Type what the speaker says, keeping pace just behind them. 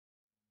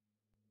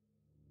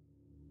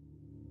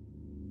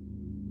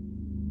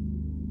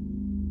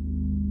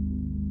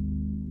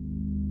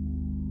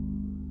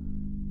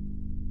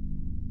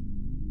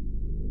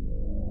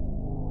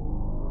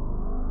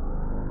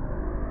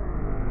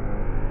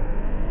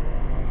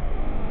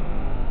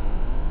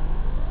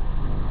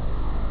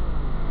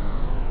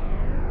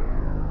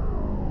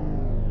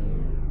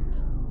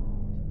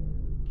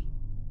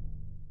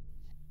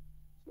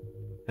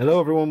Hello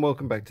everyone,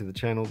 welcome back to the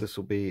channel. This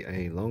will be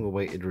a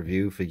long-awaited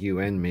review for you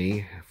and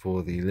me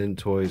for the Lin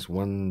Toys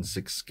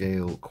 1/6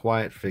 scale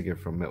Quiet figure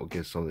from Metal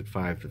Gear Solid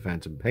 5 The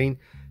Phantom Pain.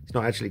 It's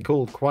not actually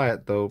called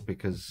Quiet though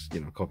because,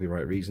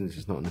 copyright reasons.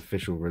 It's not an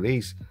official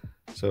release.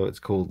 So it's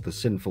called the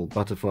Sinful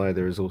Butterfly.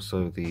 There is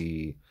also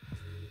the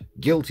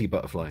Guilty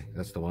Butterfly,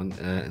 that's the one,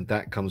 and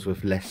that comes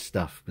with less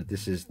stuff. But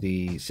this is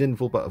the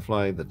Sinful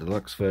Butterfly, the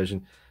deluxe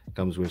version.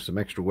 Comes with some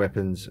extra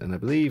weapons, and I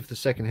believe the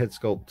second head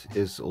sculpt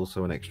is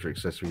also an extra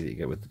accessory that you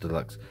get with the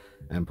deluxe,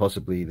 and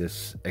possibly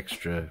this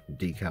extra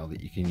decal that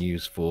you can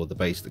use for the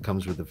base that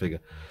comes with the figure.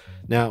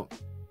 Now,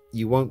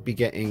 you won't be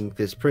getting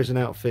this prison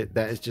outfit.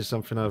 That is just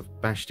something I've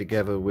bashed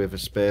together with a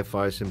spare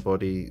Firesim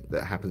body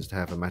that happens to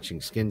have a matching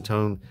skin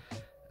tone,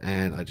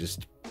 and I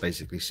just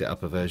basically set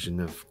up a version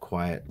of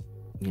Quiet,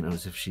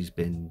 as if she's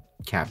been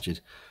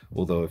captured.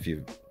 Although if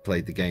you've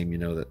played the game, you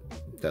know that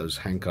those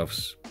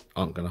handcuffs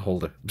aren't going to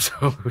hold her,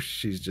 so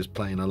she's just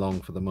playing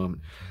along for the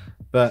moment.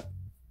 But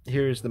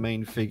here is the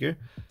main figure.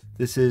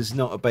 This is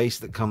not a base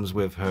that comes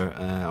with her.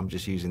 I'm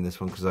just using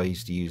this one because I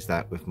used to use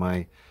that with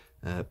my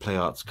Play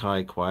Arts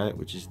Kai Quiet,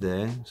 which is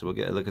there. So we'll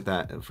get a look at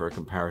that for a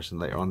comparison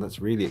later on. That's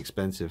really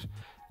expensive,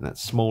 and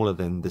that's smaller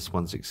than this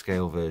 1/6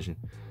 scale version.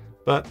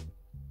 But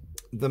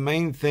the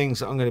main things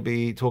that I'm going to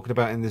be talking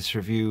about in this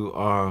review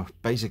are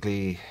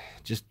basically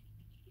just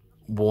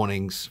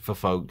warnings for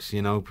folks,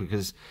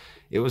 because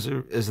it was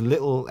as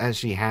little as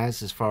she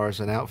has as far as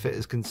an outfit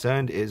is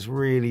concerned. It's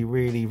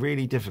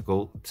really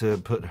difficult to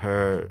put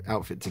her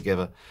outfit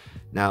together.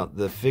 Now,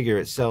 the figure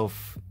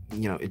itself,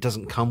 it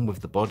doesn't come with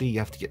the body. You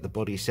have to get the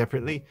body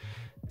separately.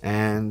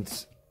 And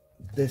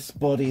this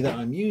body that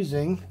I'm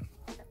using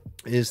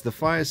is the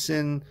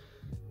Firesim,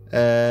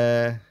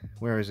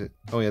 where is it?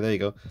 Oh yeah, there you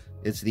go.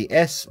 It's the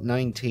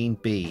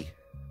S19B.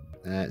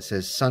 It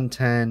says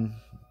suntan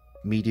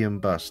medium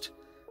bust,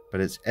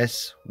 but it's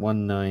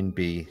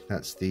S19B.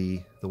 That's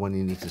the one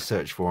you need to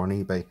search for on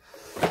eBay.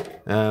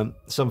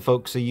 Some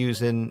folks are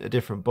using a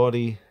different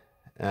body,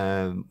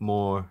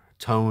 more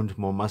toned,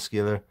 more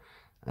muscular.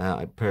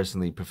 I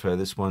personally prefer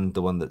this one,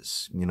 the one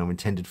that's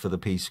intended for the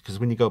piece, because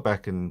when you go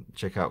back and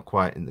check out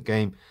Quiet in the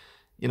game,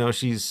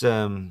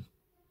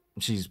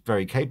 she's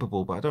very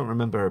capable, but I don't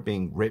remember her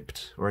being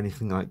ripped or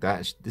anything like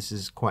that. This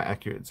is quite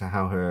accurate to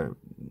how her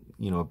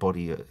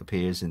body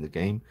appears in the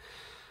game.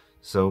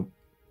 So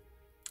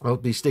I'll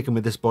be sticking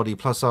with this body.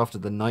 Plus, after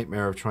the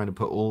nightmare of trying to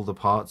put all the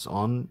parts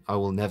on, I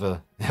will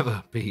never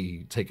ever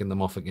be taking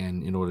them off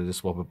again in order to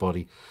swap a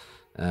body.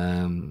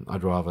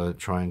 I'd rather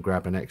try and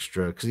grab an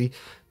extra, because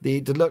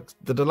the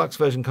deluxe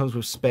version comes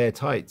with spare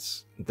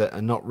tights that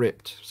are not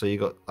ripped. So you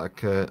got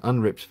like a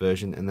unripped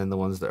version, and then the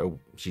ones that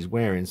she's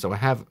wearing. So I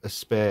have a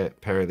spare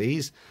pair of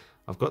these.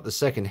 I've got the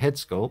second head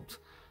sculpt.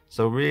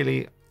 So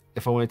really,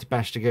 if I wanted to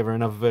bash together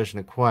another version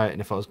of Quiet,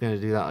 and if I was going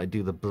to do that, I'd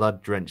do the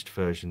blood drenched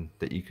version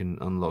that you can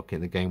unlock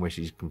in the game, where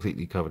she's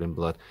completely covered in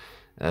blood.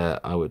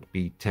 I would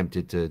be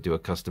tempted to do a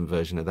custom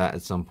version of that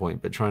at some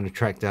point, but trying to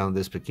track down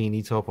this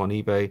bikini top on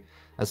eBay,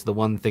 that's the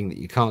one thing that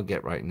you can't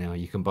get right now.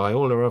 You can buy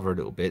all her other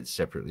little bits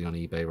separately on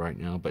eBay right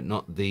now, but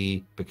not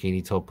the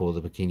bikini top or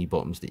the bikini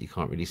bottoms that you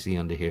can't really see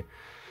under here.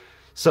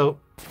 So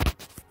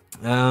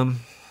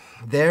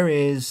there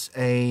is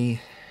a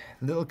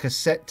little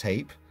cassette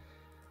tape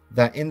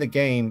that in the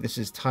game, this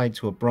is tied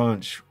to a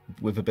branch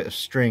with a bit of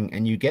string,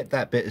 and you get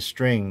that bit of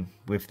string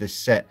with this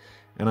set.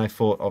 And I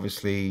thought,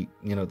 obviously,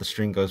 the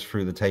string goes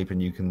through the tape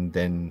and you can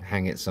then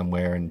hang it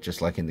somewhere, and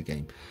just like in the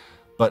game.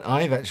 But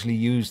I've actually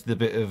used the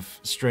bit of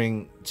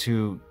string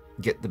to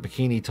get the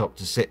bikini top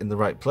to sit in the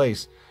right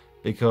place,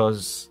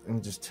 because, let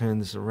me just turn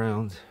this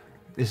around.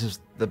 This is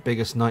the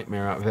biggest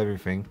nightmare out of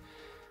everything.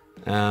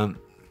 Let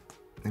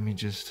me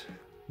just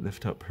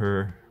lift up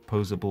her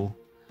posable.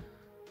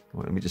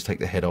 Well, let me just take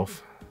the head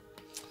off.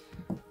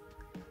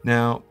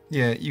 Now,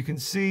 yeah, you can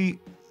see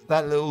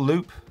that little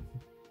loop.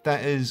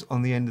 That is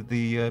on the end of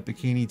the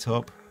bikini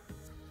top,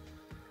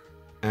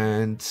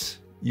 and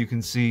you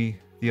can see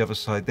the other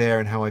side there,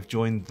 and how I've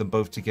joined them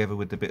both together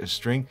with the bit of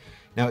string.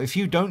 Now, if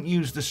you don't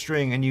use the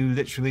string and you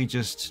literally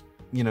just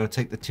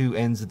take the two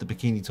ends of the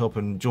bikini top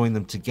and join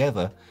them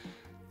together,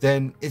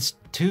 then it's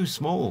too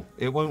small.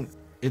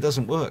 It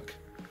doesn't work.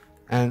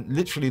 And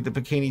literally the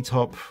bikini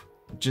top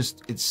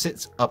it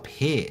sits up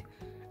here,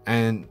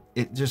 and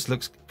it just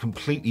looks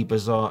completely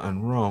bizarre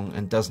and wrong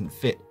and doesn't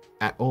fit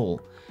at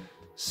all.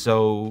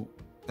 So,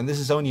 and this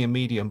is only a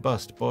medium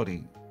bust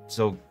body,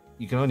 so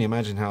you can only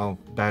imagine how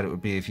bad it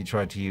would be if you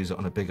tried to use it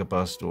on a bigger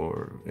bust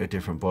or a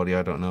different body.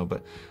 I don't know,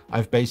 but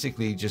I've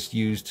basically just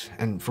used,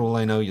 and for all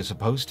I know you're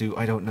supposed to,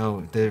 I don't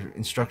know, the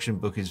instruction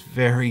book is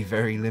very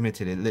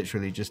limited. It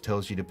literally just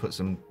tells you to put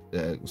some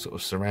sort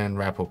of saran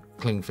wrap or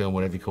cling film,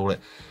 whatever you call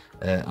it,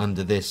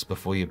 under this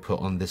before you put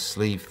on this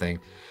sleeve thing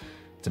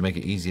to make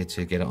it easier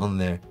to get it on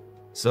there.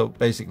 So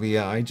basically,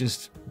 I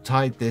just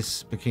tied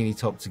this bikini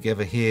top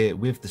together here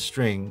with the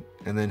string,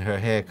 and then her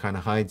hair kind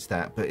of hides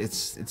that, but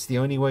it's the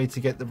only way to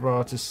get the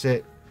bra to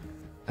sit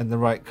in the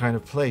right kind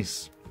of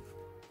place.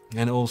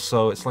 And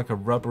also, it's like a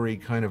rubbery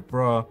kind of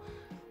bra,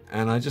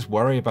 and I just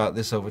worry about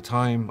this over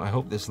time. I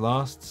hope this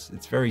lasts.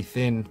 It's very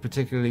thin,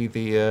 particularly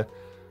the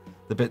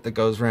bit that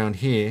goes around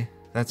here.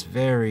 That's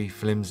very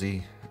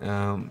flimsy.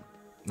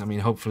 I mean,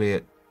 hopefully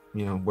it,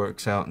 you know,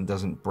 works out and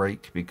doesn't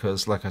break,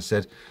 because like I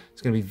said,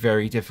 it's going to be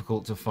very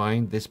difficult to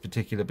find this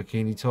particular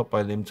bikini top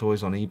by Limb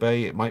Toys on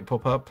eBay. It might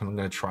pop up and I'm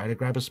going to try to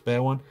grab a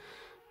spare one,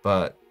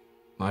 but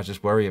I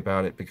just worry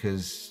about it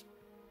because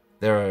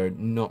there are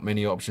not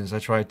many options. I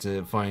tried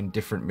to find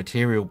different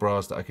material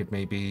bras that I could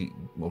maybe,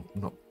 well,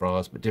 not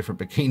bras, but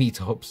different bikini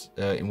tops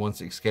in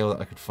 1/6 scale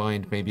that I could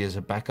find maybe as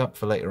a backup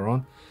for later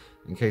on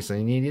in case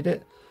I needed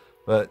it,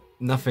 but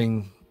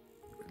nothing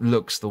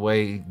looks the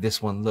way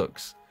this one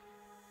looks.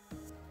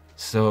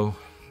 So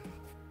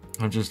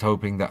I'm just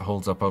hoping that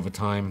holds up over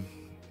time.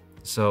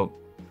 So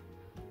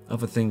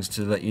other things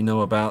to let you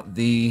know about: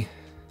 the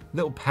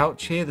little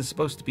pouch here, there's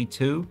supposed to be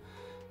 2.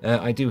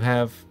 I do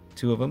have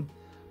 2 of them,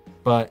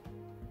 but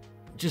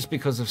just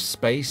because of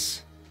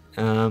space,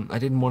 I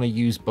didn't want to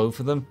use both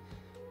of them,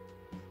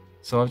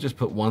 so I've just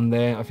put 1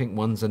 there. I think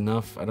 1's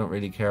enough. I don't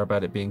really care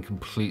about it being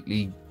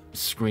completely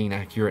screen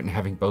accurate and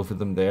having both of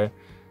them there.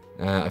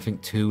 I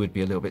think 2 would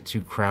be a little bit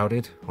too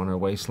crowded on her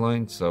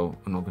waistline, so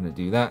I'm not going to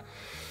do that.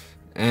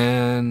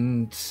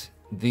 And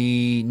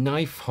the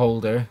knife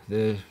holder,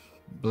 the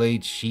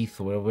blade sheath,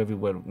 or whatever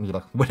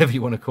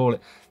you want to call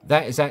it,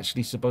 that is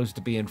actually supposed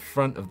to be in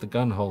front of the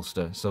gun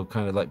holster, so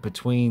kind of like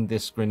between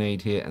this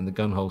grenade here and the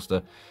gun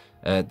holster.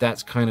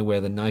 That's kind of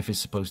where the knife is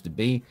supposed to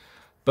be,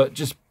 but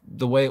just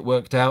the way it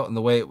worked out and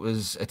the way it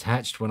was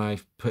attached when I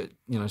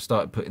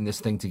started putting this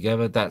thing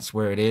together, that's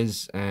where it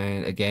is.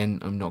 And again,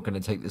 I'm not going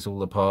to take this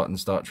all apart and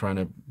start trying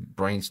to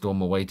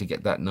brainstorm a way to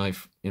get that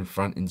knife in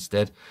front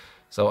instead,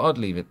 so I'd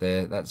leave it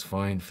there. That's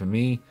fine for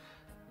me.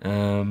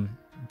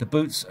 The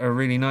boots are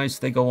really nice.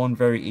 They go on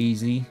very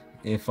easy.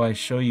 If I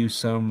show you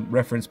some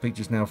reference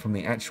pictures now from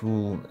the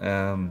actual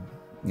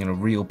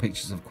real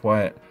pictures of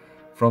Quiet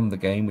from the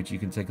game, which you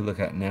can take a look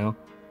at now.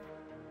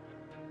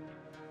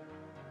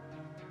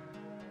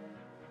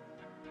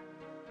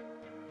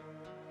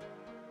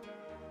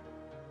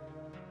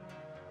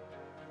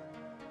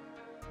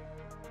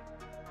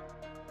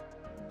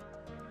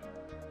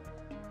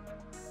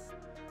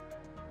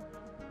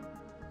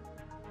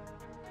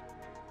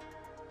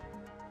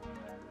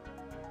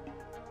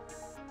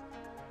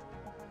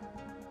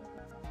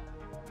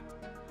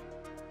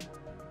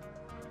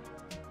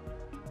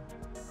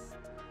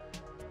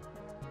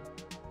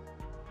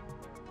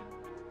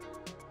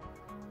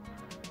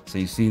 So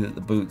you see that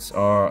the boots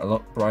are a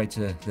lot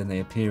brighter than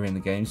they appear in the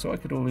game, so I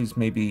could always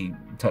maybe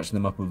touch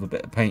them up with a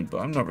bit of paint, but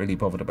I'm not really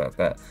bothered about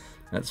that.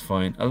 That's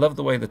fine. I love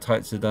the way the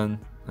tights are done,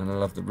 and I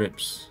love the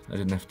rips. I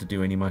didn't have to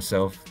do any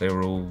myself. They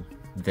were all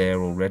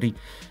there already.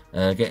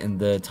 Getting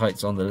the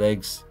tights on the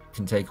legs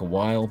can take a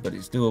while, but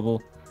it's doable,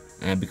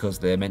 and because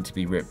they're meant to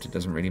be ripped, it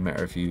doesn't really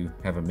matter if you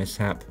have a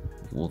mishap,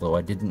 although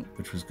I didn't,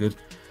 which was good.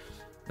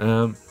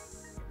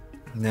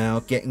 Now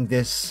getting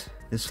this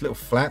little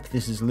flap,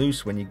 this is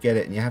loose when you get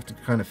it, and you have to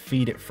kind of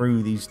feed it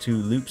through these 2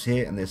 loops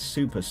here, and they're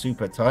super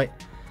tight.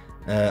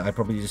 I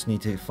probably just need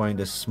to find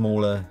a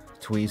smaller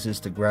tweezers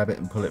to grab it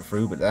and pull it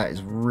through, but that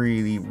is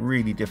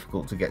really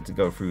difficult to get to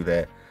go through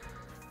there.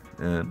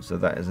 So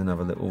that is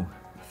another little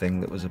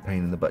thing that was a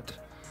pain in the butt.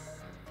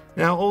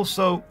 Now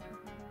also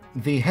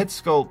the head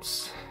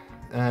sculpts,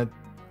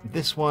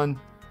 this one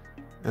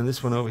and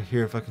this one over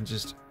here, if I can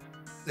just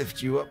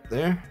lift you up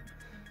there.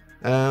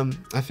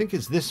 I think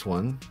it's this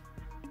one.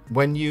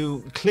 When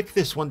you click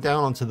this one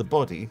down onto the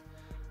body,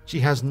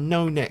 she has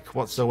no neck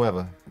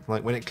whatsoever.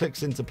 Like when it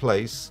clicks into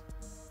place,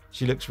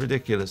 she looks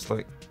ridiculous.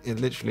 Like it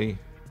literally,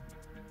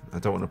 I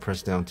don't want to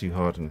press down too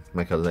hard and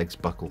make her legs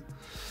buckle.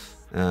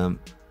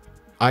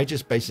 I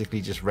just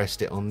basically just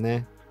rest it on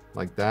there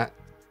like that,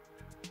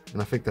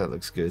 and I think that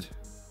looks good.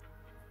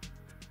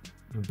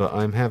 But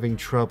I'm having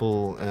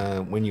trouble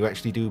when you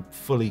actually do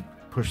fully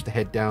push the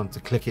head down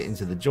to click it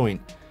into the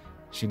joint.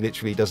 She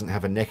literally doesn't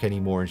have a neck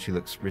anymore, and she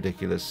looks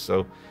ridiculous.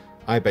 So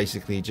I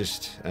basically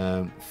just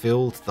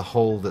filled the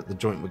hole that the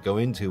joint would go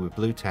into with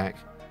blue tack,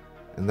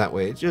 and that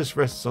way it just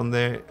rests on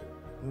there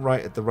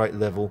right at the right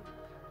level,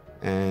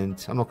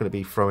 and I'm not going to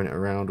be throwing it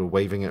around or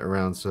waving it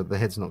around, so the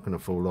head's not going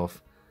to fall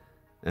off.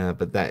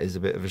 But that is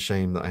a bit of a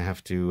shame that I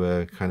have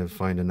to kind of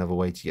find another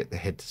way to get the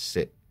head to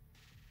sit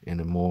in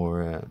a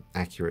more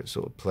accurate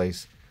sort of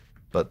place.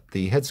 But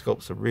the head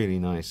sculpts are really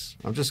nice.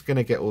 I'm just going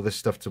to get all this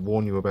stuff to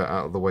warn you about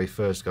out of the way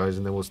first, guys,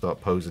 and then we'll start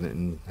posing it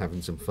and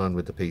having some fun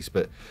with the piece.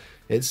 But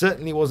it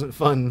certainly wasn't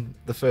fun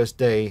the first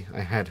day I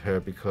had her,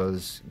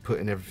 because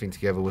putting everything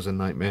together was a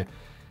nightmare.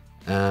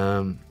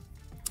 I'm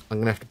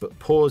going to have to put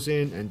pause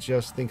in and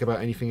just think about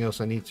anything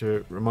else I need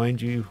to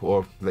remind you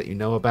or let you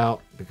know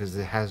about, because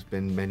there has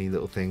been many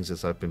little things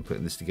as I've been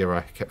putting this together.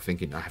 I kept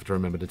thinking, I have to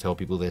remember to tell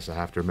people this, I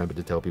have to remember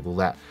to tell people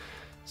that.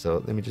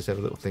 So let me just have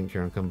a little think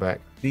here and come back.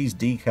 These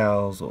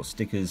decals or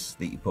stickers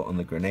that you put on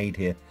the grenade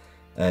here,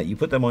 you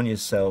put them on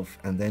yourself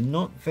and they're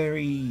not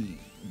very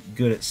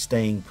good at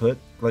staying put.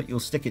 Like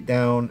you'll stick it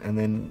down and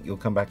then you'll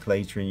come back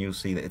later and you'll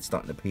see that it's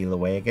starting to peel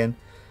away again.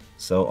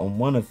 So on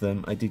one of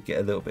them I did get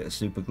a little bit of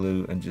super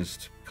glue and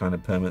just kind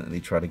of permanently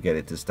try to get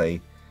it to stay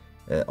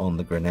on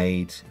the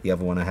grenade. The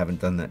other one I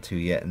haven't done that to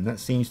yet, and that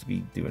seems to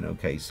be doing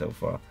okay so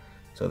far.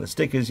 So the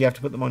stickers, you have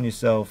to put them on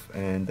yourself,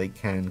 and they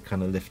can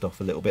kind of lift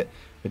off a little bit,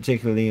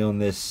 particularly on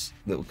this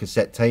little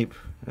cassette tape.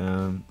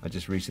 I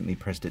just recently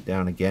pressed it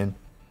down again,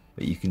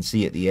 but you can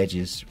see at the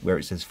edges where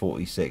it says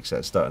 46,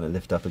 that's starting to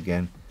lift up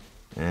again.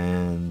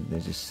 And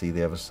let's just see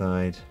the other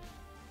side.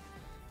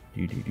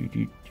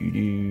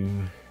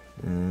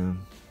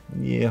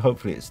 Yeah,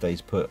 hopefully it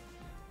stays put.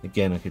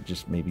 Again, I could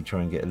just maybe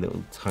try and get a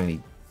little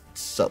tiny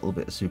subtle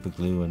bit of super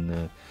glue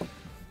and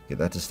get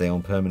that to stay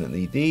on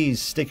permanently.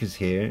 These stickers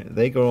here,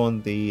 they go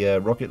on the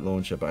rocket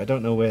launcher, but I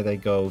don't know where they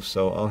go,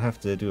 so I'll have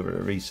to do a bit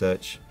of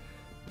research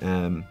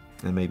and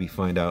maybe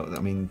find out. I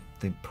mean,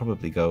 they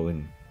probably go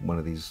in one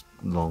of these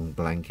long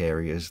blank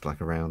areas,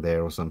 like around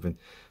there or something.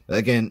 But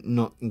again,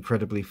 not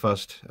incredibly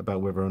fussed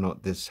about whether or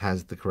not this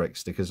has the correct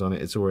stickers on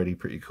it. It's already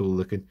pretty cool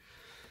looking.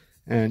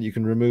 And you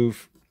can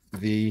remove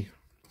the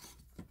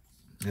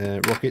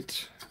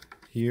rocket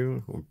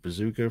here, or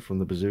bazooka from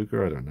the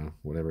bazooka, I don't know,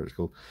 whatever it's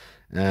called.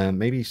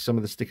 Maybe some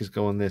of the stickers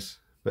go on this,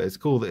 but it's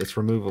cool that it's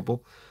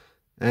removable.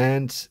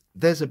 And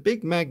there's a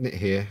big magnet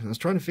here. I was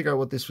trying to figure out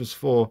what this was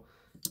for,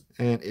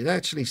 and it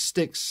actually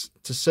sticks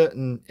to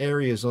certain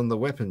areas on the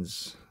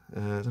weapons.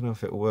 I don't know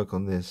if it will work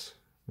on this.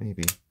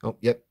 Maybe. Oh,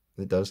 yep,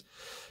 it does.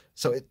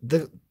 So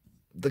the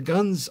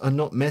guns are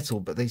not metal,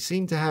 but they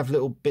seem to have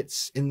little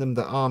bits in them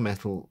that are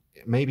metal.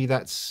 Maybe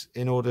that's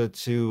in order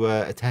to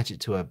attach it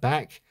to her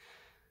back.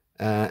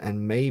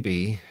 And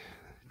maybe,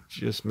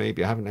 just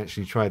maybe, I haven't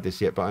actually tried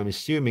this yet, but I'm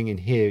assuming in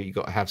here you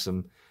got to have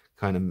some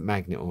kind of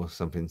magnet or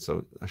something.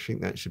 So I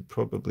think that should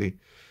probably,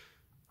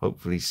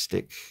 hopefully,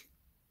 stick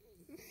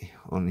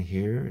on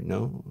here.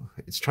 No,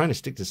 it's trying to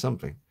stick to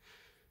something.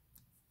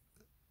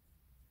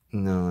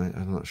 No,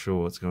 I'm not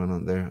sure what's going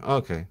on there.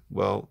 Okay,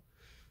 well,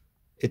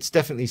 it's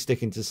definitely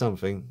sticking to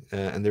something.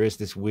 And there is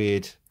this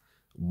weird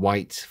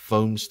white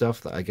foam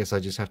stuff that I guess I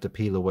just have to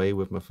peel away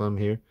with my thumb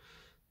here.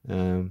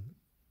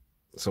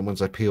 So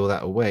once I peel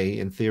that away,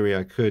 in theory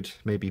I could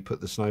maybe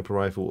put the sniper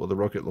rifle or the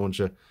rocket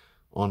launcher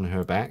on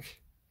her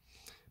back.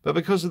 But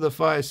because of the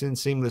Firesin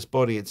seamless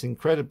body, it's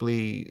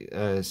incredibly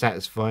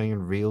satisfying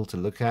and real to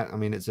look at. I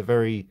mean, it's a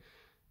very,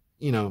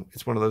 you know,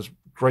 it's one of those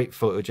great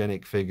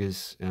photogenic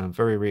figures,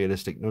 very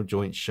realistic, no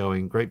joints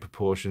showing, great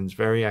proportions,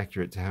 very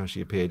accurate to how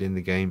she appeared in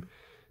the game.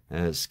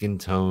 Skin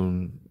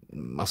tone,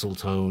 muscle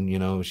tone, you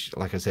know,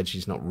 like I said,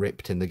 she's not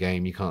ripped in the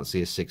game. You can't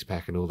see a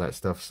six-pack and all that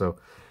stuff, so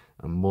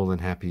I'm more than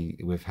happy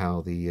with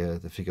how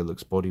the figure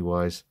looks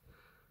body-wise.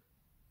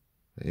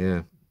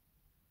 Yeah,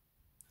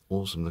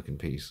 awesome looking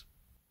piece.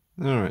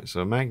 Alright,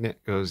 so magnet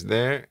goes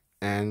there,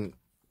 and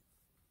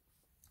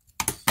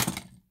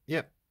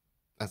yep,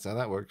 that's how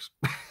that works.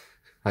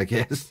 I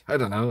guess. I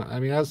don't know. I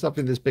mean, how's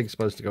something this big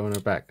supposed to go on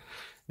her back?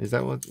 Is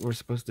that what we're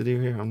supposed to do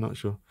here? I'm not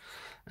sure.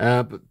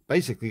 But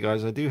basically,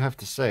 guys, I do have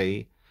to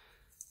say,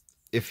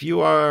 if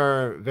you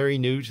are very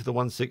new to the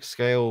 1/6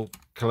 scale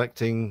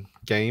collecting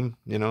game,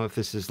 you know, if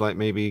this is like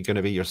maybe going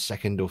to be your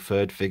second or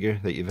third figure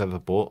that you've ever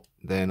bought,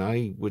 then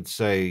I would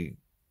say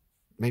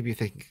maybe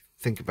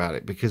think about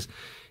it, because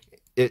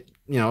it,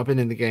 you know, I've been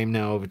in the game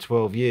now over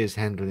 12 years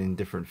handling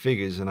different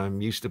figures, and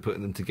I'm used to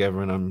putting them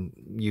together, and I'm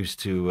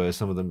used to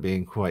some of them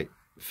being quite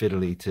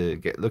fiddly to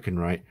get looking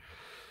right.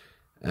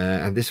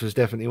 And this was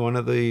definitely one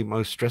of the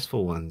most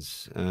stressful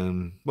ones.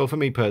 Well, for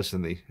me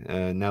personally,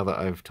 now that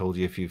I've told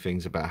you a few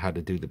things about how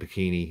to do the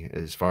bikini,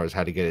 as far as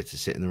how to get it to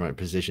sit in the right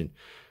position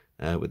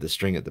with the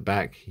string at the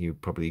back, you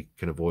probably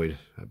can avoid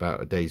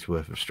about a day's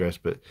worth of stress.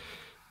 But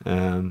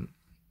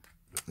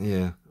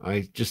yeah,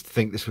 I just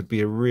think this would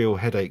be a real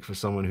headache for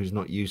someone who's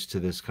not used to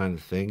this kind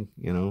of thing,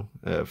 you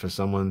know, for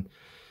someone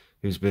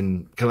who's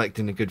been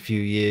collecting a good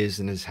few years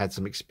and has had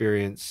some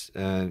experience.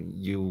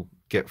 You'll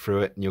get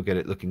through it and you'll get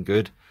it looking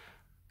good.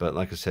 But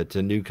like I said,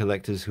 to new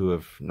collectors who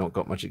have not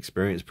got much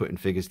experience putting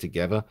figures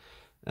together,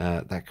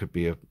 that could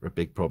be a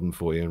big problem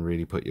for you and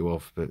really put you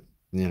off. But,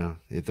 you know,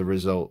 if the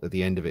result at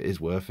the end of it is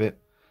worth it,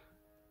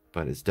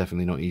 but it's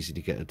definitely not easy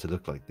to get it to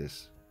look like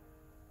this.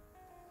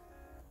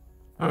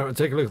 Alright, we'll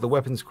take a look at the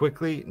weapons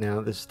quickly.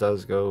 Now, this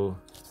does go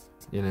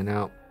in and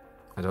out.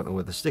 I don't know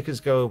where the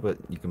stickers go, but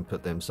you can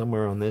put them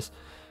somewhere on this.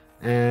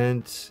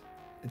 And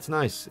it's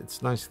nice.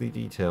 It's nicely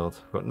detailed.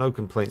 Got no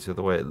complaints with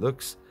the way it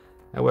looks.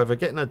 However,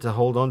 getting her to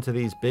hold on to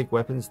these big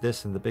weapons,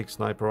 this and the big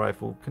sniper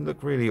rifle, can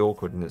look really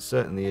awkward, and it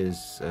certainly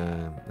is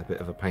a bit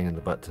of a pain in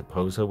the butt to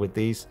pose her with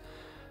these.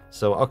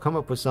 So I'll come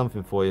up with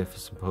something for you for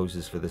some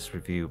poses for this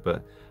review,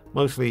 but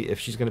mostly if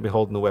she's going to be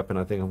holding the weapon,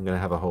 I think I'm going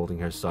to have her holding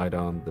her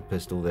sidearm, the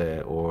pistol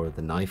there, or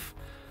the knife,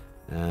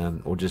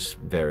 or just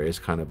various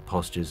kind of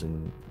postures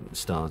and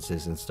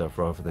stances and stuff,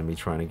 rather than me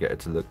trying to get her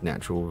to look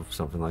natural with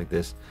something like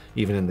this.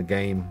 Even in the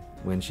game,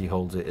 when she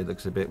holds it, it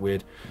looks a bit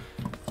weird.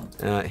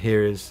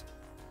 Here is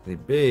the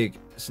big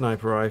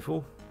sniper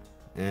rifle,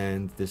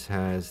 and this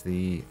has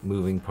the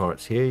moving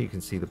parts here. You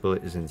can see the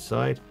bullet is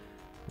inside.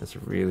 That's a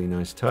really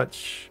nice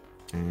touch,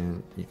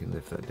 and you can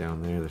lift that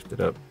down there, lift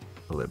it up.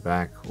 pull it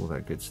back, all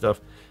that good stuff.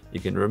 You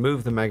can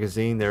remove the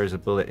magazine. There is a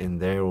bullet in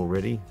there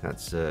already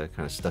that's kind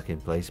of stuck in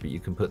place, but you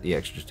can put the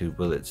extra 2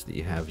 bullets that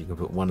you have, you can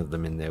put one of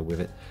them in there with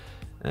it.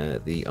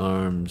 The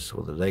arms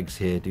or the legs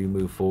here do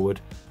move forward.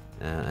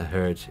 I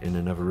heard in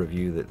another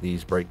review that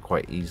these break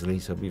quite easily,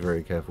 so be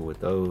very careful with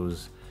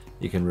those.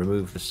 You can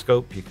remove the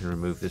scope, you can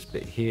remove this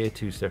bit here,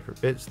 2 separate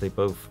bits. They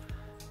both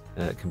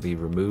can be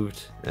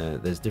removed.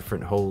 There's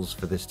different holes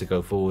for this to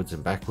go forwards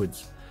and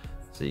backwards,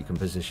 so you can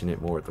position it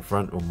more at the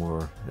front or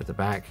more at the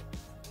back.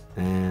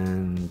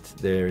 And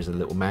there's a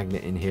little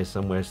magnet in here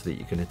somewhere so that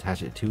you can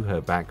attach it to her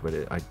back, but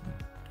I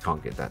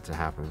can't get that to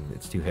happen.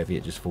 It's too heavy,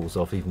 it just falls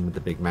off even with the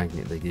big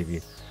magnet they give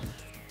you.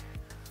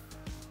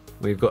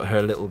 We've got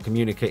her little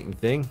communicating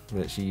thing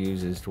that she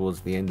uses towards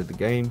the end of the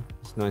game.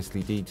 It's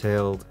nicely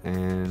detailed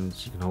and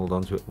she can hold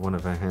on to it with one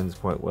of her hands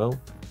quite well.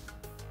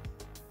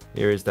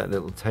 Here is that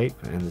little tape,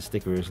 and the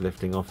sticker is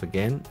lifting off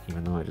again,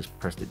 even though I just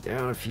pressed it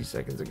down a few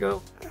seconds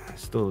ago.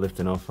 It's still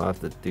lifting off. I have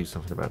to do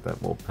something about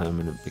that more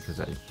permanent because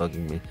that is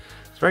bugging me.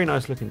 It's very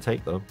nice looking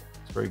tape though.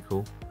 It's very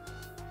cool.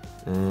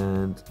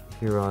 And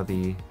here are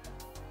the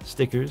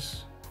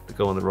stickers that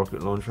go on the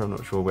rocket launcher. I'm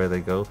not sure where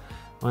they go.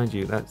 Mind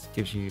you, that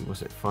gives you,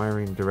 what's it,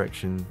 firing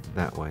direction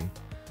that way.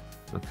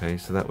 Okay,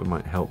 so that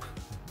might help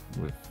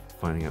with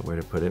finding out where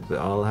to put it, but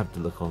I'll have to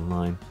look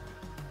online,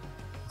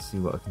 see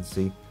what I can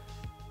see.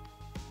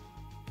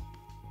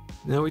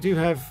 Now we do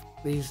have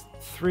these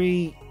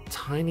 3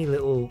 tiny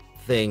little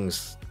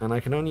things, and I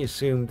can only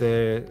assume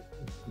they're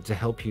to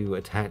help you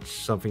attach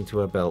something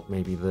to a belt,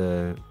 maybe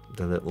the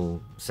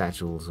little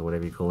satchels or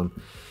whatever you call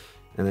them.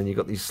 And then you've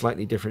got these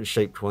slightly different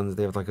shaped ones.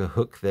 They have like a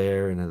hook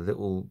there and a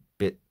little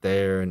bit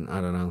there, and I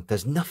don't know.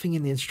 There's nothing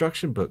in the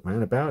instruction book,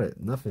 man, about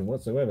it. Nothing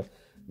whatsoever.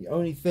 The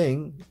only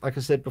thing, like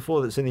I said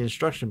before, that's in the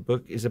instruction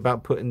book is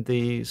about putting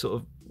the sort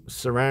of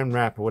saran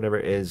wrap or whatever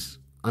it is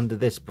under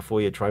this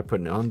before you try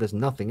putting it on. There's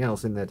nothing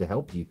else in there to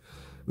help you,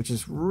 which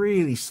is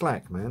really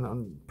slack, man.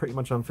 I'm pretty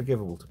much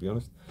unforgivable, to be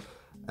honest,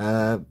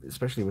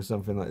 especially with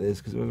something like this,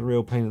 because it was a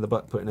real pain in the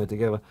butt putting it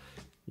together.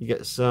 You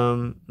get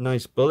some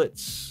nice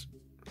bullets.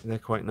 They're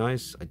quite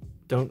nice. I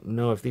don't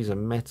know if these are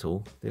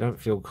metal. They don't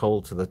feel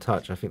cold to the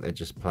touch. I think they're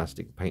just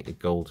plastic painted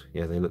gold.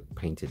 Yeah, they look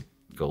painted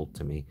gold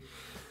to me.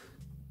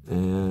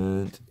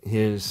 And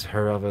here's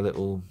her other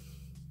little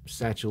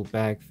satchel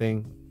bag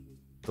thing,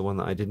 the one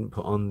that I didn't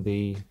put on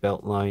the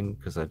belt line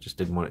because I just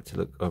didn't want it to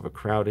look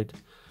overcrowded.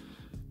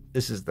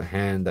 This is the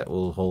hand that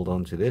will hold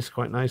on to this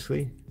quite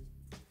nicely.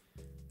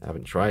 I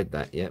haven't tried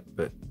that yet,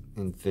 but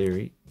in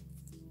theory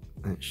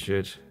it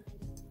should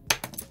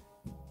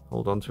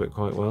hold on to it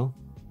quite well.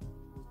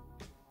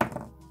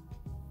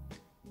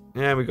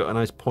 Yeah, we've got a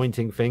nice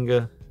pointing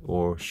finger,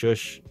 or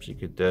shush. She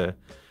could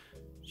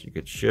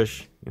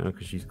shush, you know,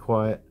 because she's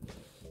quiet.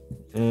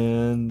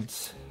 And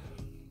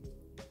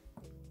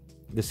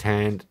this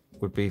hand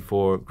would be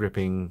for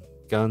gripping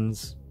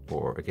guns,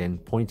 or again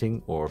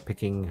pointing or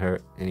picking her.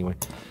 Anyway,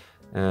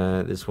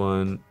 this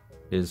one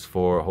is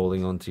for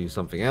holding on to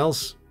something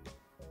else.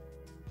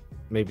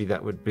 Maybe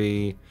that would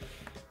be,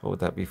 what would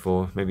that be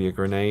for? Maybe a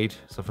grenade,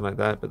 something like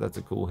that. But that's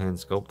a cool hand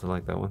sculpt. I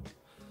like that one.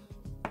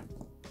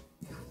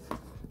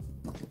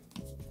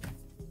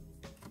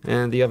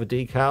 And the other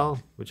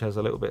decal, which has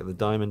a little bit of the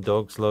Diamond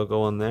Dogs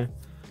logo on there,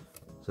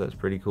 so that's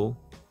pretty cool.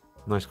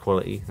 Nice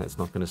quality. That's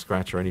not going to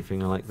scratch or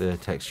anything. I like the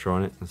texture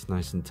on it. That's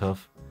nice and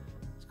tough.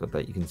 It's got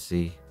that, you can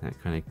see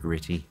that kind of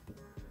gritty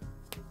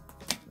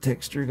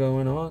texture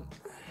going on.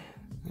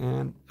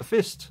 And a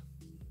fist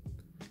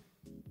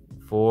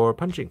for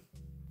punching.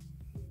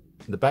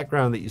 The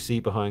background that you see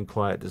behind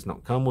Quiet does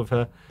not come with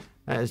her.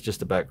 That is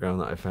just a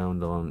background that I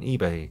found on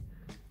eBay.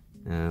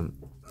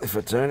 If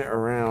I turn it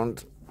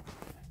around,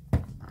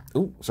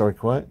 oh, sorry,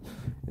 Quiet.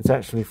 It's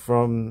actually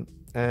from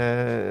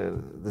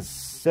the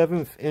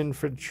 7th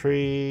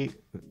Infantry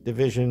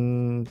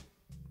Division.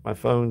 My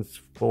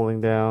phone's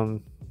falling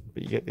down,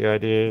 but you get the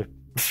idea.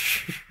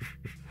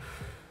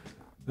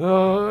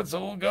 Oh, it's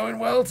all going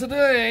well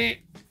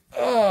today.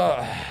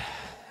 Oh,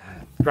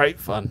 great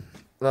fun.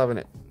 Loving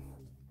it.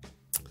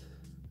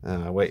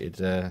 I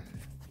waited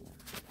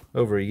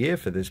over a year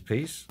for this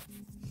piece.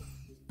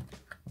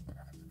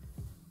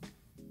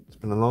 It's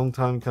been a long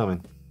time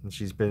coming, and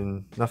she's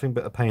been nothing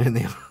but a pain in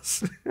the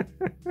ass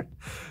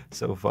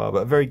so far,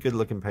 but a very good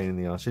looking pain in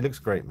the ass. She looks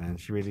great, man.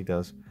 She really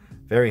does.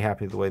 Very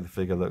happy with the way the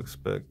figure looks,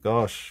 but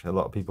gosh, a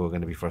lot of people are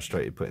going to be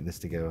frustrated putting this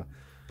together.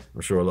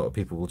 I'm sure a lot of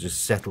people will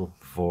just settle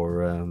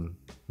for,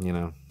 you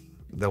know,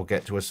 they'll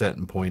get to a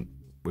certain point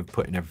with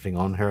putting everything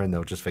on her and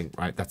they'll just think,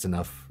 right, that's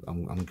enough,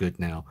 I'm good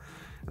now.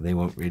 And they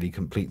won't really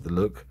complete the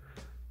look.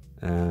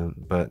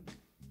 But,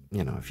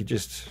 you know, if you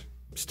just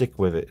stick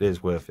with it, it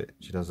is worth it.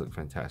 She does look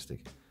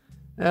fantastic.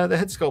 The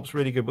head sculpt's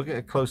really good. We'll get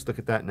a close look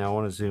at that now. I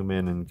want to zoom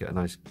in and get a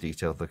nice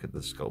detailed look at the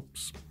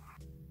sculpts.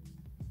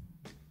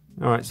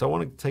 Alright, so I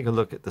want to take a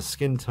look at the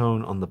skin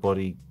tone on the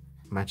body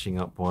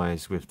matching up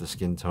wise with the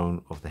skin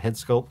tone of the head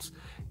sculpts.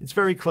 It's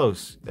very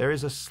close. There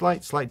is a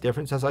slight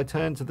difference. As I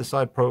turn to the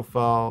side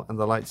profile and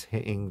the light's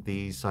hitting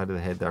the side of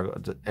the head, there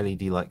I've got an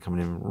LED light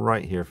coming in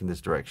right here from this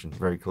direction,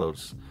 very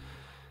close.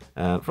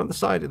 From the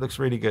side, it looks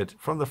really good.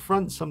 From the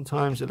front,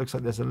 sometimes it looks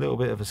like there's a little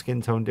bit of a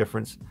skin tone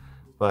difference,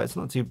 but it's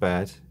not too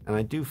bad. And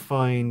I do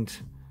find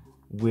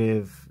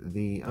with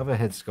the other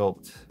head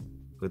sculpt,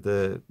 with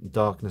the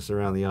darkness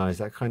around the eyes,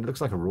 that kind of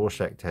looks like a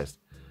Rorschach test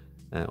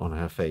on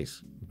her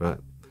face. But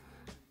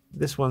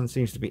this one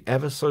seems to be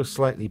ever so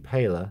slightly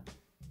paler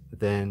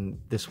than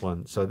this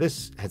one. So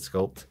this head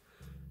sculpt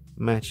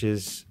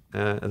matches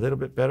a little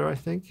bit better, I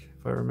think,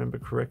 if I remember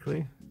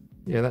correctly.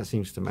 Yeah, that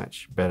seems to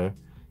match better.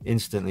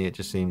 Instantly, it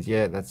just seems,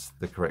 yeah, that's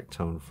the correct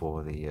tone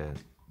for the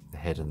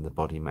head and the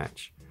body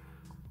match.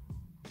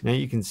 Now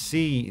you can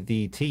see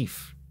the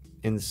teeth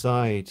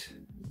inside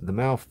the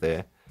mouth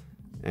there,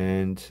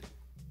 and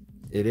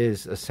it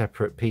is a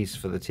separate piece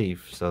for the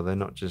teeth, so they're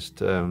not just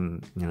you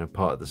know,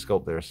 part of the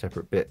sculpt, they're a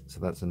separate bit. So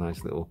that's a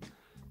nice little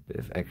bit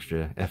of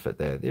extra effort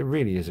there. It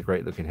really is a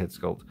great looking head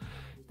sculpt.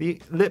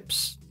 The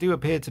lips do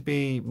appear to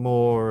be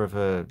more of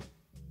a,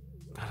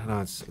 I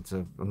don't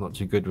know, I'm not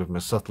too good with my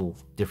subtle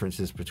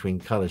differences between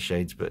color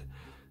shades, but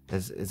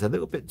there's a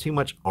little bit too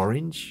much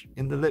orange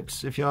in the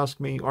lips, if you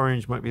ask me.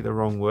 Orange might be the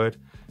wrong word,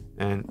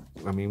 and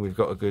I mean, we've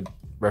got a good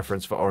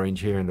reference for orange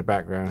here in the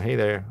background. Hey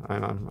there,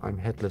 I'm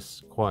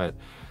headless quiet.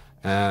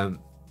 But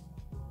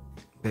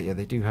yeah,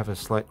 they do have a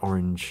slight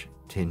orange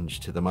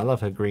tinge to them. I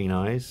love her green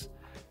eyes,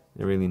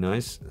 they're really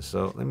nice.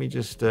 So let me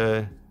just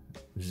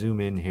zoom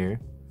in here,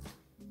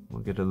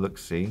 we'll get a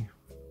look-see.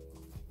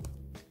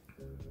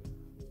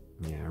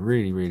 Yeah,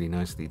 really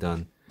nicely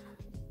done.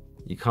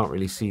 You can't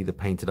really see the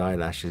painted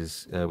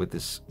eyelashes with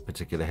this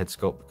particular head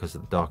sculpt because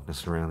of the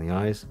darkness around the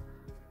eyes.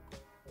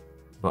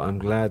 But I'm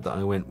glad that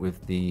I went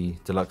with the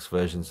deluxe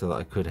version so that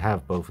I could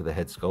have both of the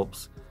head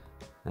sculpts.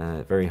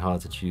 Very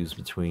hard to choose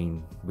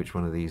between which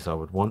one of these I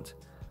would want.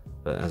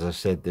 But as I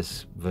said,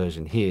 this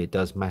version here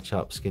does match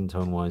up skin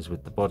tone wise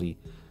with the body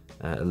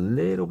a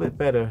little bit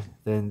better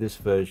than this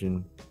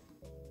version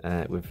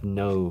with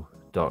no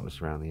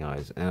darkness around the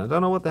eyes. And I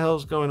don't know what the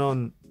hell's going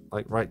on,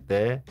 like right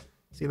there.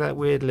 See that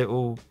weird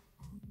little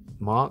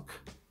mark?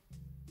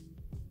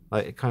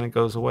 Like, it kind of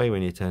goes away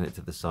when you turn it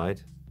to the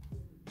side,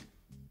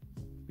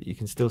 but you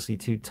can still see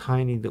two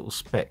tiny little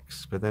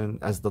specks. But then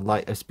as the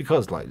light, it's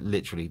because like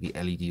literally the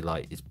LED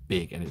light is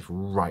big and it's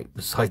right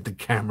beside the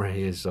camera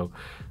here, so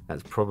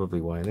that's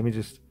probably why. Let me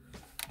just,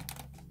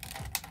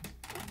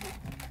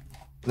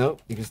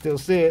 nope, you can still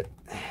see it.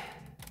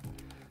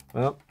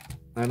 Well,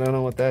 I don't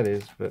know what that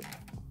is, but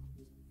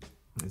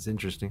it's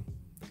interesting.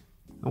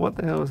 And what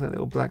the hell is that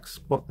little black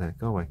spot there?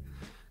 Go away.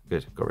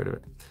 Good, got rid of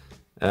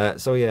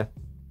it. So yeah,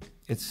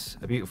 it's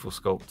a beautiful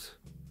sculpt.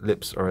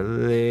 Lips are a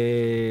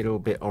little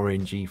bit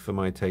orangey for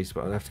my taste,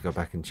 but I'll have to go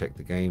back and check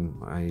the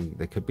game.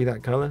 They could be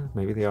that color,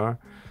 maybe they are.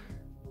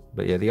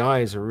 But yeah, the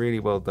eyes are really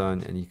well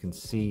done, and you can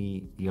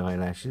see the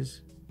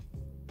eyelashes.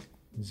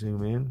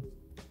 Zoom in.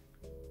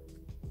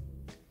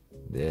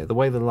 Yeah, the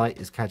way the light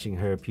is catching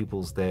her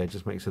pupils there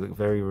just makes it look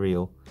very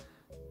real.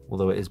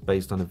 Although it is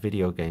based on a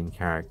video game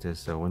character,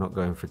 so we're not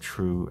going for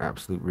true,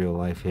 absolute real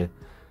life here.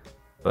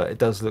 But it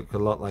does look a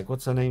lot like,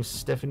 what's her name?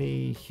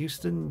 Stephanie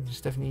Houston,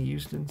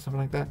 something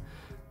like that.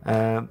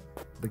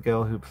 The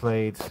girl who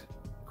played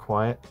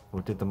Quiet,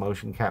 or did the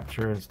motion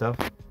capture and stuff.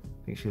 I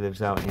think she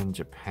lives out in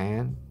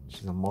Japan.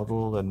 She's a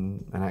model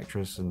and an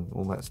actress and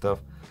all that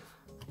stuff.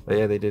 But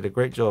yeah, they did a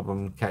great job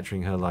on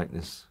capturing her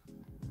likeness.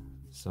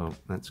 So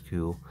that's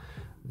cool.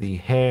 The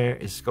hair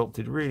is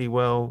sculpted really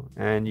well,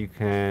 and you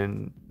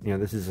can, you know,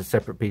 this is a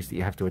separate piece that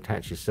you have to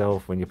attach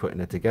yourself when you're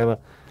putting it together,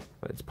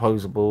 but it's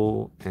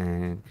posable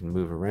and can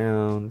move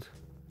around.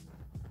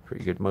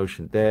 Pretty good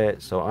motion there.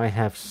 So I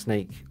have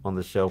Snake on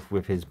the shelf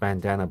with his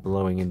bandana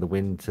blowing in the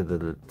wind to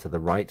the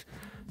right.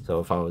 So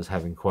if I was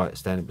having Quiet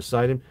standing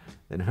beside him,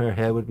 then her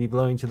hair would be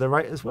blowing to the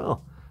right as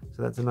well.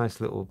 So that's a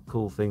nice little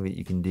cool thing that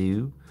you can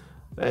do.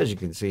 But as you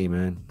can see,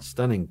 man,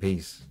 stunning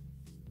piece.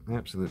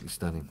 Absolutely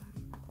stunning.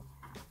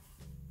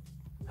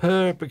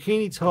 Her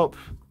bikini top,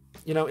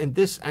 you know, in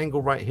this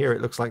angle right here,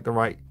 it looks like the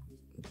right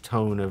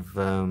tone of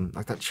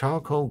like that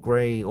charcoal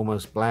gray,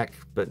 almost black,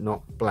 but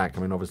not black.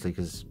 I mean, obviously,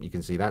 because you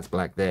can see that's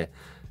black there,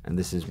 and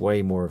this is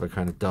way more of a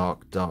kind of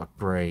dark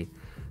gray.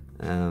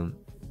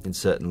 In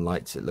certain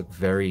lights, it looked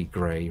very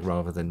gray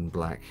rather than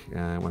black.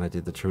 When I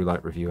did the true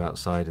light review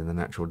outside in the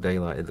natural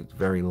daylight, it looked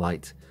very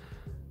light.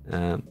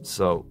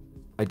 So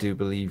I do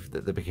believe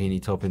that the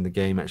bikini top in the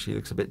game actually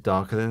looks a bit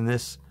darker than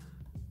this.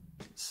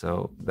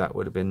 So that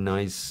would have been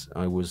nice.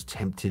 I was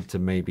tempted to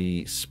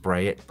maybe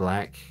spray it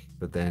black,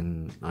 but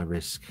then I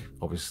risk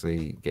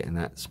obviously getting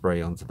that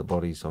spray onto the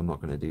body, so I'm not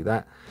going to do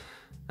that.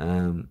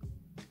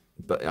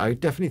 But I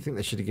definitely think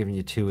they should have given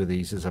you two of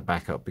these as a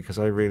backup, because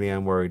I really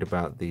am worried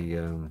about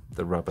the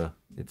rubber.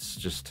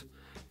 It's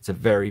a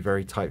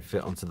very tight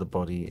fit onto the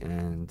body,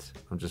 and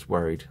I'm just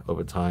worried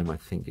over time. I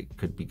think it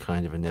could be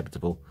kind of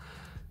inevitable.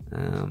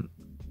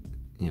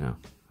 You know,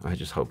 I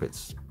just hope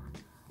it's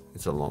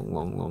a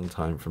long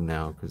time from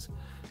now, because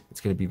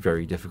it's going to be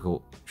very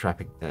difficult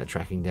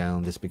tracking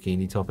down this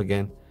bikini top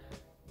again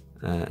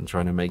and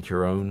trying to make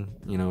your own.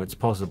 You know, it's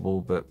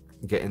possible, but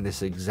getting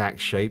this exact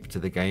shape to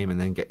the game and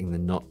then getting the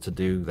knot to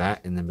do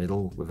that in the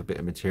middle with a bit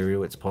of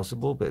material. It's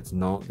possible, but it's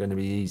not going to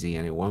be easy,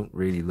 and it won't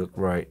really look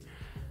right.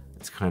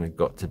 It's kind of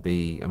got to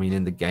be, I mean,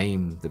 in the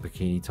game, the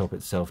bikini top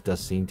itself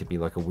does seem to be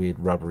like a weird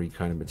rubbery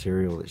kind of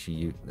material that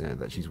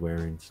she's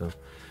wearing. So,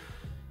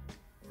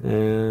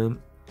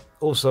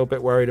 also a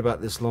bit worried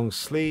about this long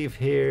sleeve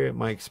here.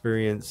 My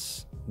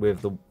experience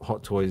with the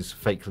Hot Toys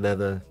fake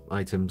leather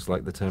items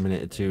like the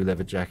Terminator 2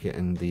 leather jacket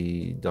and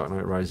the Dark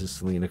Knight Rises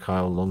Selena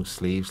Kyle long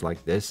sleeves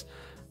like this,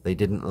 they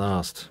didn't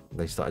last.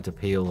 They started to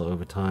peel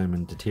over time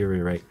and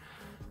deteriorate.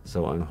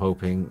 So I'm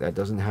hoping that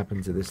doesn't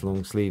happen to this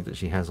long sleeve that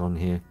she has on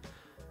here.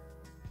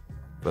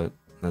 But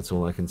that's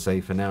all I can say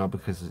for now,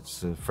 because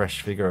it's a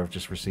fresh figure. I've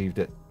just received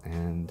it,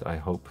 and I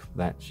hope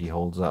that she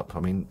holds up.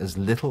 I mean, as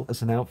little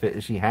as an outfit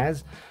as she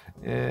has,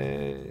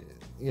 you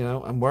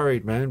know, I'm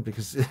worried, man,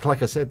 because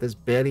like I said, there's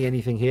barely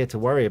anything here to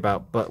worry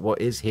about. But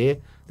what is here,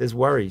 there's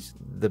worries.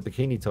 The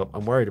bikini top,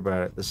 I'm worried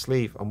about it. The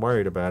sleeve, I'm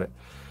worried about it.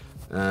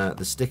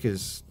 The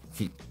stickers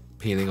keep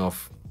peeling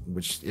off,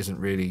 which isn't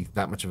really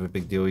that much of a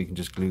big deal. You can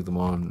just glue them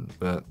on,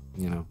 but,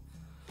 you know,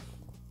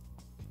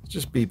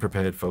 just be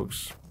prepared,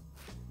 folks.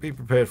 Be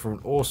prepared for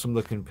an awesome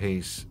looking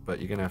piece, but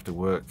you're gonna have to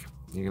work.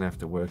 You're gonna have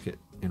to work it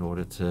in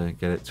order to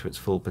get it to its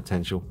full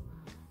potential.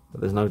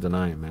 But there's no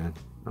denying, man.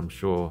 I'm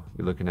sure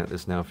you're looking at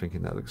this now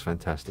thinking that looks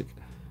fantastic.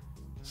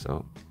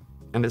 So,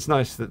 and it's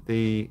nice that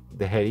the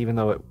head, even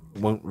though it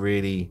won't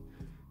really,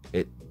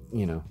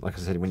 you know, like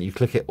I said, when you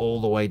click it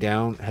all the way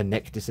down, her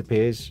neck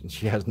disappears and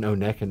she has no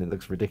neck and it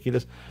looks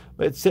ridiculous.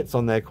 But it sits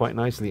on there quite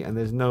nicely, and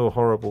there's no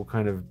horrible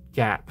kind of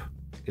gap.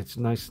 It's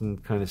nice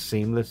and kind of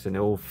seamless and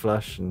all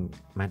flush and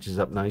matches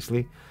up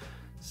nicely.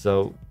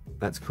 So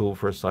that's cool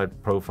for a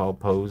side profile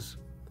pose.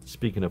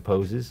 Speaking of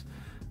poses,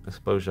 I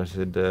suppose I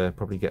should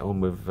probably get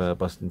on with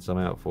busting some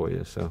out for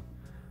you. So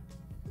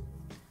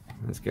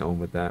let's get on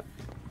with that.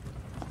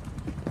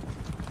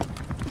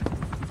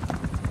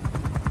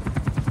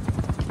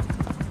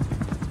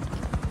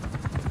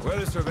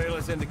 Weather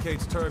surveillance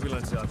indicates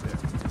turbulence out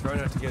there. Try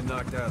not to get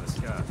knocked out of the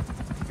sky.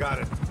 Got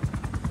it.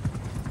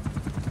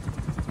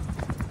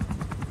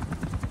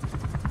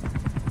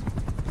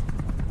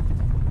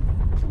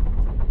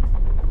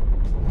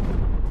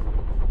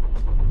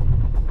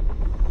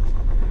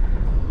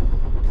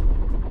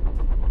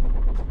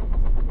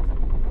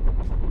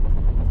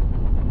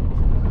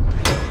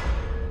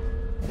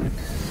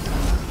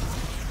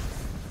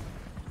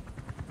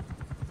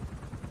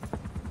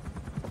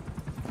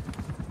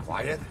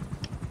 Quiet?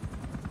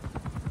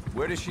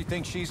 Where does she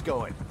think she's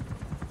going?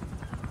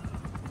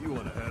 You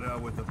want to head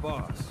out with the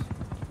boss?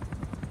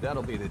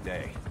 That'll be the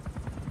day.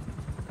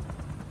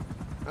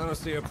 I don't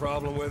see a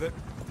problem with it,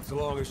 so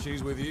long as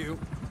she's with you.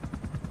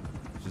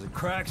 She's a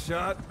crack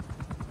shot,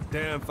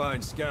 damn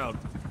fine scout.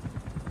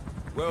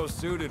 Well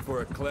suited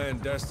for a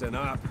clandestine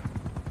op.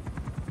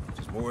 Which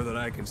is more than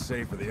I can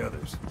say for the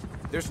others.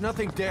 There's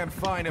nothing damn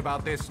fine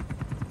about this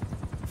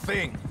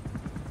thing.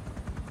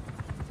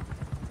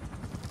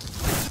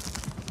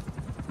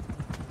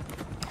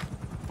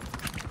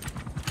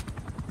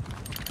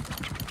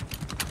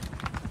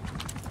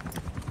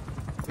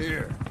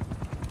 Here.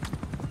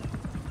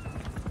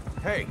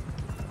 Hey.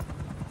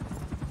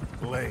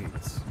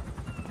 Blades.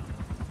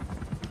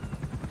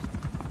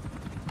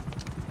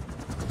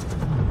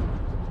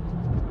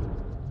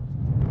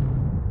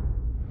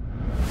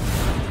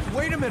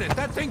 Wait a minute,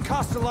 that thing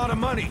costs a lot of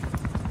money.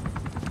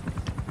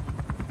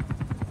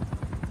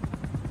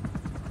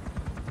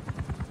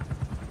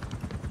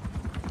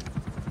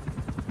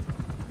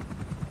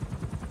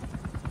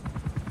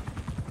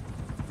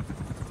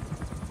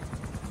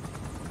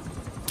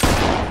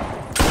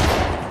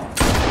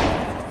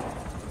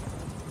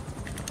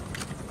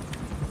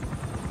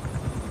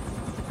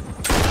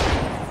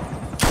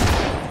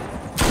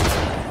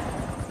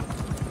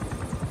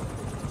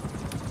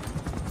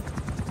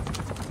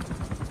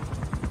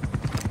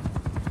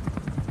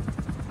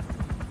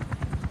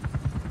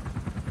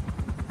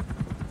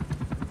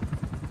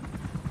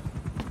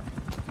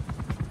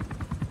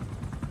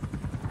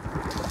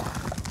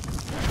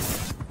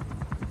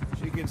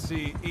 Can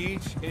see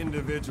each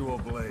individual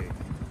blade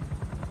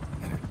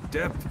and a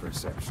depth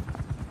perception.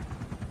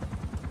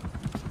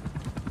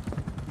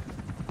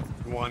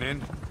 You want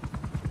in?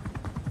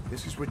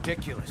 This is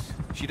ridiculous.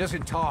 She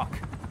doesn't talk.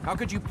 How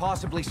could you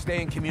possibly stay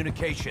in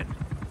communication?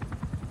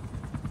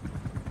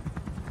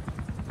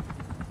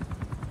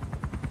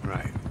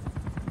 Right.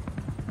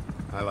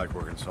 I like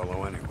working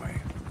solo anyway.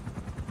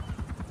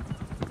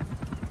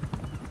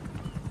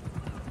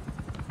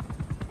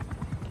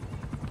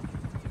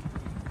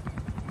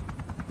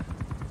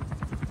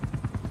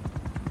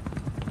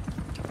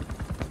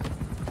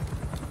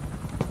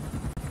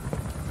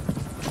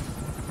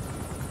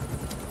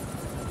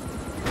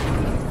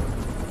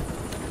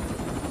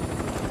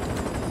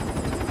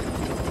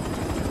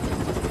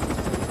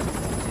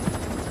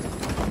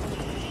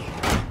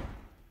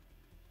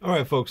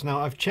 Alright folks, now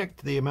I've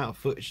checked the amount of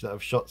footage that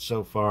I've shot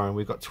so far, and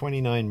we've got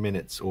 29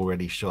 minutes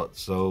already shot,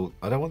 so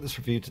I don't want this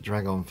review to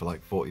drag on for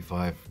like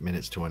 45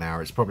 minutes to an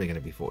hour. It's probably going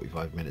to be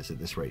 45 minutes at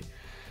this rate.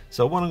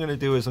 So what I'm going to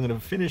do is I'm going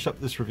to finish up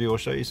this review. I'll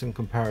show you some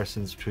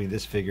comparisons between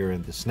this figure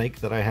and the snake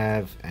that I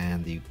have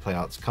and the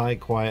PlayArts Kai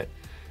Quiet,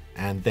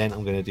 and then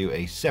I'm going to do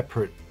a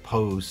separate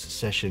pose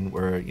session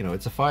where, you know,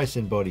 it's a fire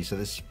sin body, so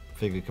this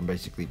figure can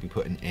basically be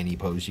put in any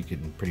pose you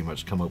can pretty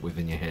much come up with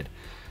in your head.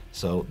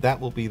 So that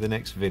will be the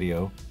next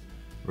video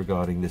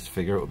regarding this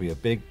figure. It will be a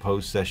big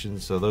pose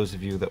session, so those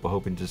of you that were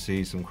hoping to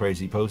see some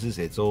crazy poses,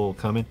 it's all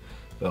coming.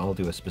 But I'll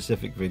do a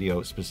specific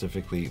video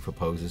specifically for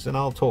poses, and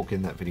I'll talk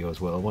in that video as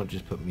well. I won't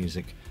just put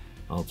music.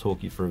 I'll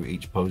talk you through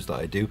each pose that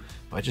I do,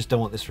 but I just don't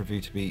want this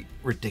review to be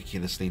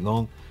ridiculously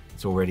long.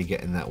 It's already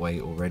getting that way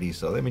already.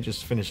 So let me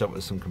just finish up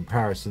with some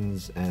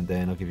comparisons, and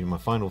then I'll give you my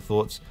final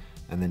thoughts,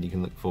 and then you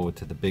can look forward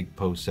to the big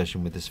pose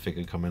session with this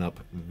figure coming up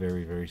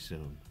very, very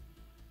soon.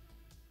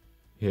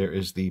 Here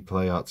is the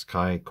PlayArts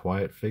Kai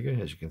Quiet figure.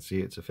 As you can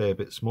see, it's a fair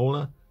bit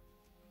smaller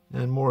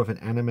and more of an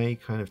anime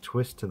kind of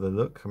twist to the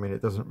look. I mean,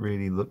 it doesn't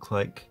really look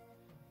like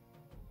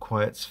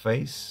Quiet's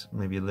face,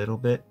 maybe a little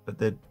bit, but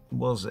there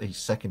was a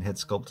second head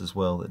sculpt as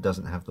well that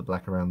doesn't have the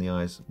black around the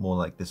eyes, more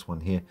like this one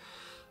here.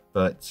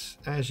 But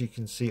as you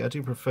can see, I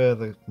do prefer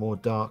the more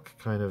dark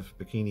kind of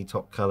bikini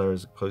top color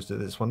as opposed to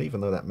this one, even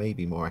though that may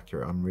be more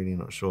accurate. I'm really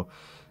not sure.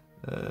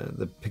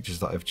 The pictures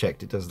that I've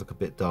checked, it does look a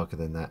bit darker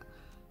than that.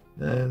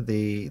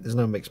 There's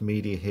no mixed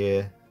media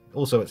here.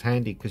 Also, it's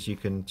handy because you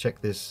can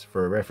check this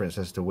for a reference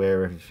as to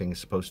where everything is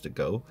supposed to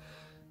go.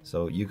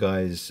 So you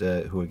guys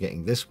who are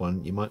getting this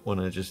one, you might want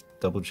to just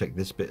double check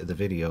this bit of the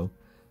video,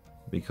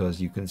 because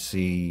you can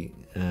see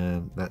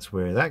that's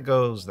where that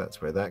goes,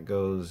 that's where that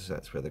goes,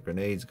 that's where the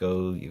grenades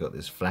go. You got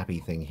this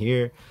flappy thing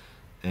here,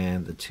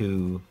 and the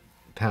two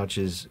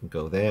pouches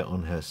go there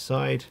on her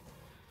side.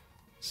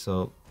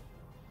 So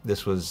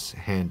this was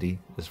handy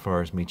as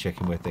far as me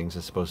checking where things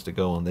are supposed to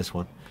go on this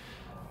one.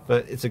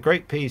 But it's a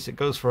great piece. It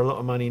goes for a lot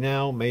of money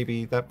now.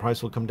 Maybe that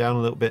price will come down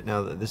a little bit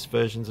now that this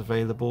version's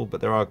available, but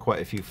there are quite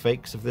a few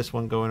fakes of this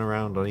one going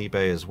around on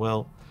eBay as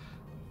well.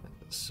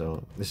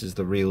 So this is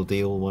the real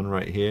deal one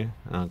right here.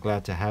 I'm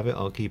glad to have it.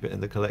 I'll keep it in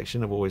the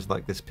collection. I've always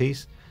liked this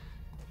piece.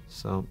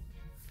 So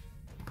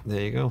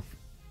there you go.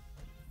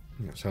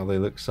 That's how they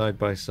look side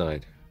by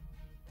side.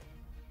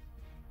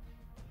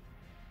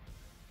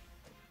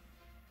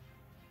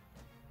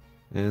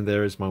 And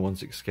there is my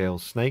 1/6 scale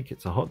snake.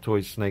 It's a Hot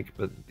Toys snake,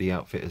 but the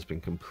outfit has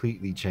been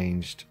completely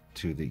changed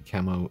to the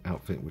camo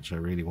outfit, which I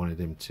really wanted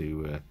him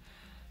to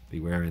be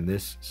wearing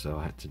this. So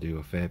I had to do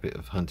a fair bit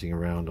of hunting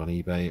around on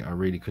eBay. I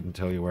really couldn't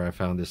tell you where I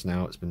found this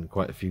now. It's been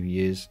quite a few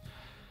years.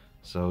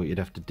 So you'd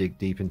have to dig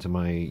deep into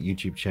my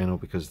YouTube channel,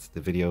 because the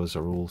videos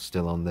are all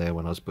still on there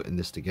when I was putting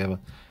this together.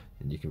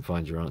 And you can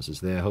find your answers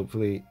there,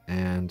 hopefully.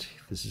 And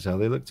this is how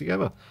they look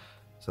together.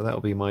 So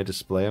that'll be my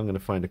display. I'm going to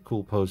find a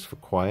cool pose for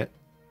Quiet.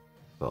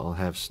 But I'll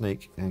have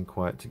Snake and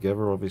Quiet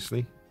together,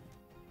 obviously.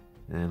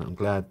 And I'm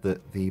glad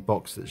that the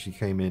box that she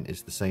came in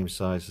is the same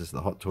size as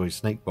the Hot Toys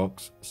Snake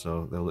box,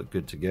 so they'll look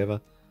good together.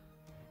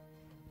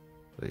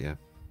 But yeah,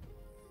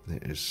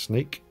 there is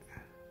Snake,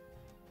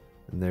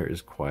 and there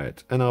is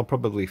Quiet. And I'll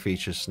probably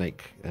feature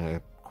Snake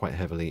quite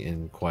heavily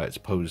in Quiet's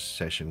pose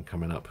session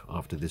coming up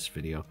after this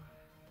video.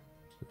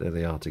 But there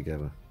they are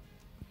together.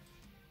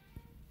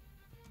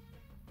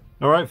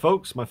 Alright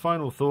folks, my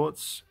final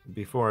thoughts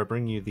before I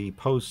bring you the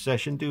pose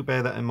session. Do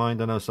bear that in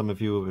mind. I know some of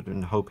you have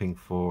been hoping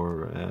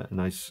for a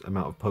nice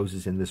amount of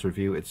poses in this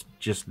review. It's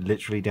just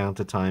literally down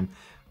to time.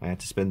 I had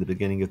to spend the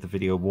beginning of the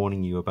video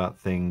warning you about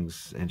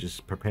things and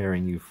just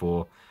preparing you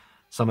for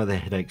some of the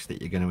headaches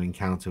that you're going to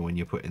encounter when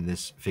you're putting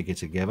this figure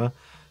together.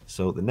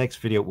 So the next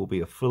video will be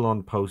a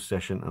full-on pose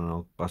session, and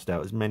I'll bust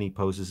out as many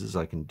poses as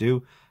I can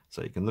do.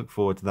 So you can look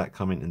forward to that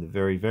coming in the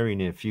very, very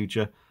near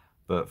future.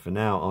 But for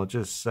now, I'll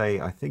just say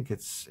I think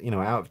it's, you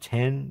know, out of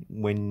 10,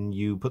 when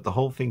you put the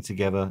whole thing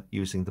together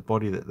using the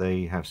body that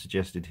they have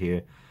suggested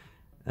here,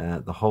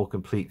 the whole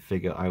complete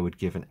figure, I would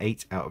give an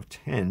 8 out of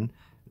 10.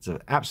 It's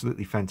an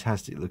absolutely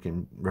fantastic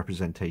looking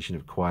representation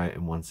of Quiet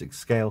in 1/6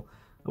 scale.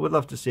 I would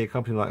love to see a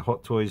company like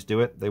Hot Toys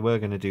do it. They were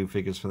going to do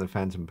figures for the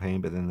Phantom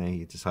Pain, but then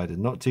they decided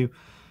not to.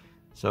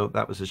 So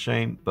that was a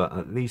shame, but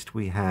at least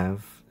we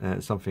have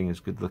something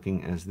as good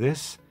looking as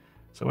this.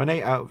 So an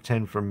 8 out of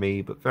 10 from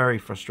me, but very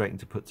frustrating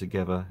to put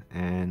together.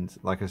 And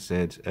like I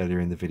said earlier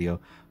in the video,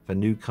 for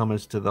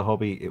newcomers to the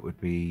hobby, it would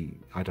be,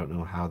 I don't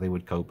know how they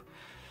would cope.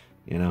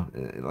 You know,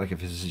 like if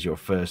this is your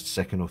first,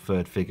 second or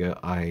third figure,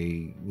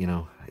 you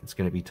know, it's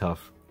going to be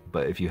tough.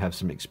 But if you have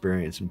some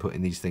experience in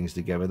putting these things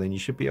together, then you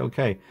should be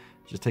okay.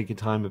 Just take your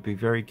time and be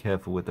very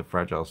careful with the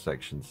fragile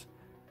sections.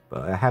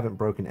 But I haven't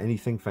broken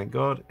anything, thank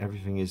God.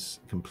 Everything is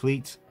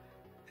complete.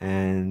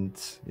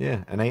 And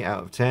yeah, an 8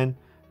 out of 10.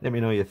 Let me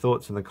know your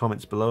thoughts in the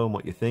comments below and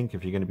what you think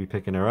if you're going to be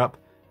picking her up.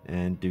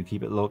 And do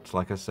keep it locked.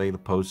 Like I say, the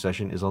pose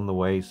session is on the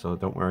way, so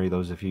don't worry,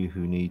 those of you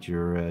who need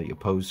your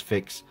pose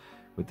fix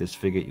with this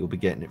figure, you'll be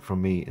getting it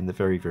from me in the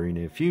very, very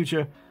near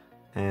future.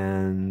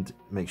 And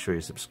make sure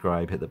you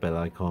subscribe, hit the bell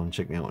icon,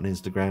 check me out on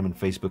Instagram and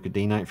Facebook at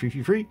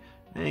DKnight333,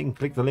 and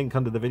click the link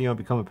under the video and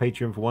become a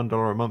Patreon for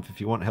 $1 a month if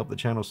you want to help the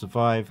channel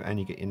survive, and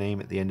you get your name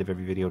at the end of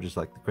every video just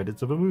like the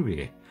credits of a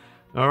movie.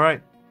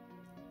 Alright,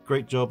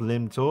 great job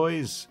Lim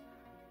Toys.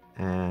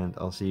 and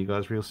I'll see you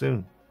guys real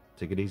soon.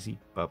 Take it easy.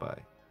 Bye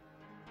bye.